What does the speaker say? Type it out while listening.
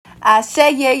Ashe,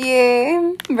 yeah,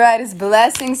 yeah. Brightest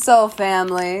blessing, soul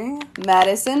family.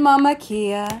 Medicine Mama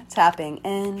Kia tapping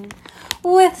in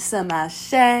with some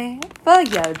ashe for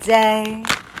your day.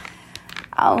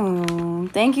 Oh,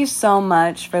 thank you so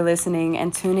much for listening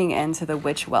and tuning in to the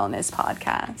Witch Wellness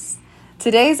Podcast.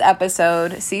 Today's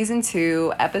episode, Season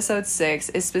 2, Episode 6,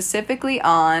 is specifically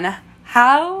on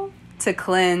how to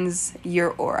cleanse your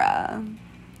aura.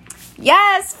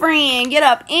 Yes, friend. Get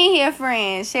up in here,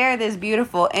 friend. Share this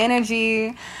beautiful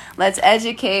energy. Let's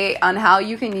educate on how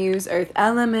you can use earth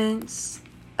elements,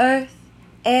 earth,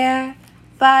 air,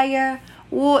 fire,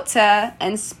 water,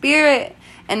 and spirit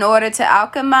in order to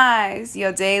alchemize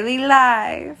your daily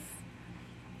life.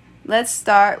 Let's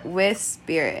start with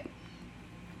spirit.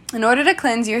 In order to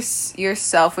cleanse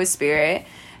yourself with spirit,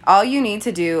 all you need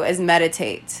to do is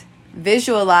meditate,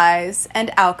 visualize, and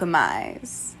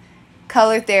alchemize.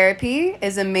 Color therapy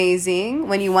is amazing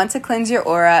when you want to cleanse your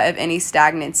aura of any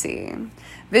stagnancy.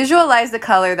 Visualize the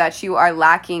color that you are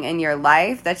lacking in your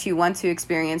life that you want to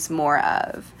experience more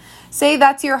of. Say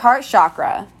that's your heart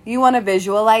chakra. You want to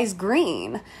visualize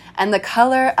green and the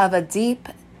color of a deep,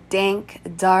 dank,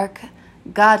 dark,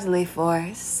 godly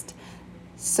forest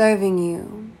serving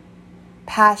you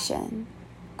passion,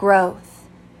 growth,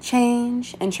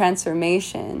 change, and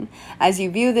transformation as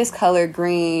you view this color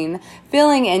green,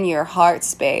 filling in your heart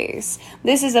space.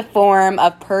 This is a form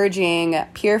of purging,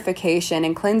 purification,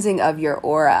 and cleansing of your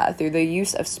aura through the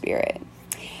use of spirit.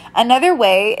 Another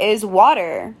way is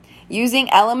water, using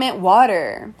element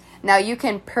water. Now you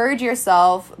can purge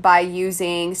yourself by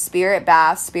using spirit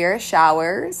baths, spirit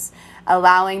showers,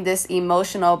 allowing this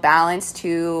emotional balance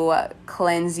to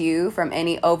cleanse you from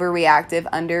any overreactive,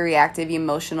 underreactive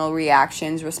emotional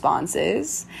reactions,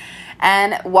 responses.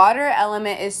 And water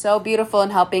element is so beautiful in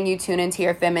helping you tune into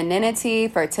your femininity,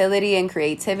 fertility, and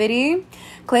creativity.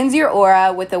 Cleanse your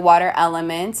aura with the water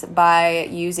element by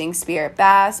using spirit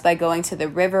baths, by going to the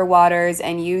river waters,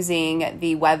 and using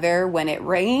the weather when it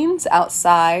rains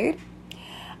outside.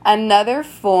 Another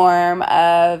form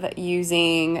of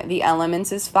using the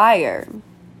elements is fire.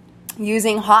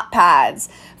 Using hot pads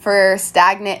for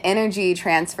stagnant energy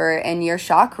transfer in your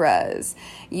chakras.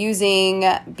 Using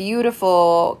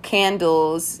beautiful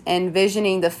candles,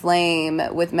 envisioning the flame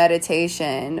with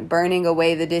meditation, burning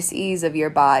away the dis-ease of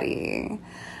your body.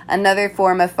 Another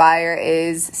form of fire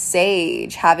is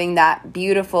sage, having that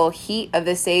beautiful heat of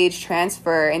the sage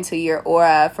transfer into your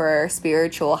aura for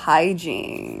spiritual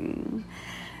hygiene.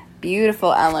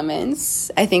 Beautiful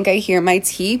elements. I think I hear my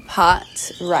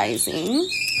teapot rising.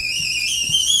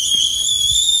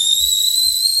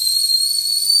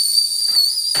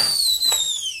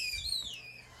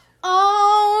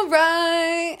 All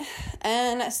right.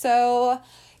 And so,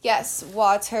 yes,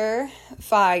 water,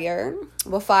 fire.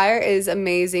 Well, fire is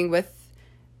amazing with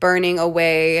burning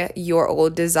away your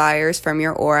old desires from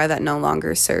your aura that no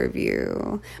longer serve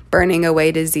you. Burning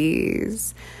away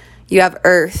disease. You have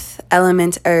earth,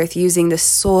 element earth, using the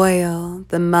soil,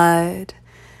 the mud,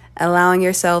 allowing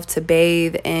yourself to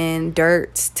bathe in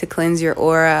dirt to cleanse your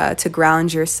aura, to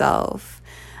ground yourself.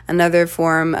 Another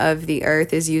form of the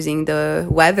earth is using the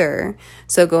weather.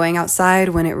 So going outside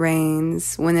when it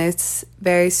rains, when it's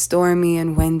very stormy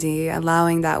and windy,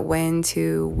 allowing that wind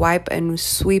to wipe and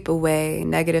sweep away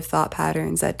negative thought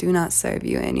patterns that do not serve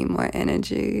you any more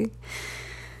energy.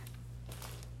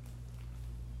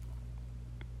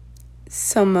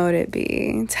 So mote it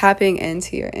be, tapping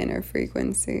into your inner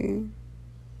frequency.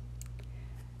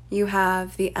 You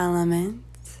have the element,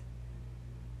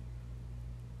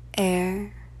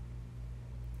 air.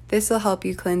 This will help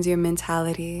you cleanse your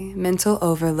mentality, mental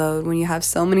overload when you have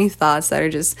so many thoughts that are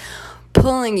just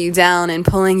pulling you down and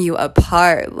pulling you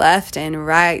apart left and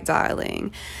right,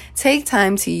 darling. Take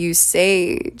time to use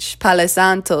sage, palo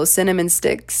santo, cinnamon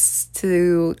sticks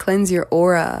to cleanse your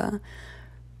aura.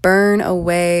 Burn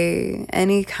away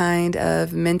any kind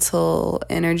of mental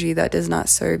energy that does not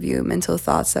serve you, mental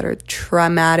thoughts that are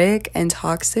traumatic and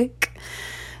toxic.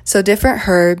 So different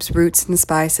herbs, roots, and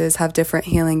spices have different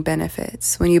healing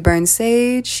benefits. When you burn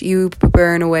sage, you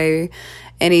burn away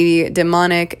any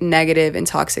demonic, negative, and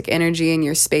toxic energy in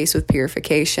your space with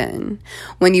purification.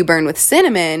 When you burn with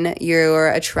cinnamon,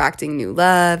 you're attracting new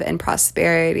love and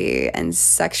prosperity and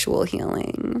sexual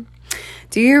healing.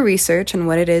 Do your research on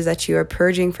what it is that you are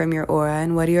purging from your aura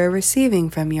and what you are receiving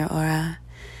from your aura.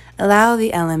 Allow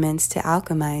the elements to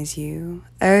alchemize you.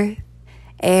 Earth,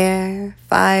 air,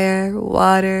 fire,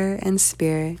 water, and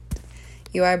spirit.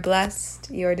 You are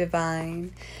blessed. You are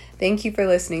divine. Thank you for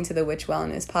listening to the Witch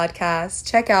Wellness Podcast.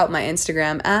 Check out my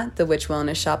Instagram at the Witch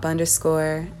Wellness Shop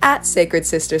 _, at Sacred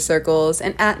Sister Circles,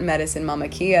 and at Medicine Mama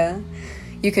Kia.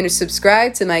 You can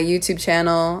subscribe to my YouTube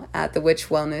channel at The Witch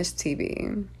Wellness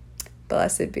TV.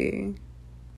 Blessed be.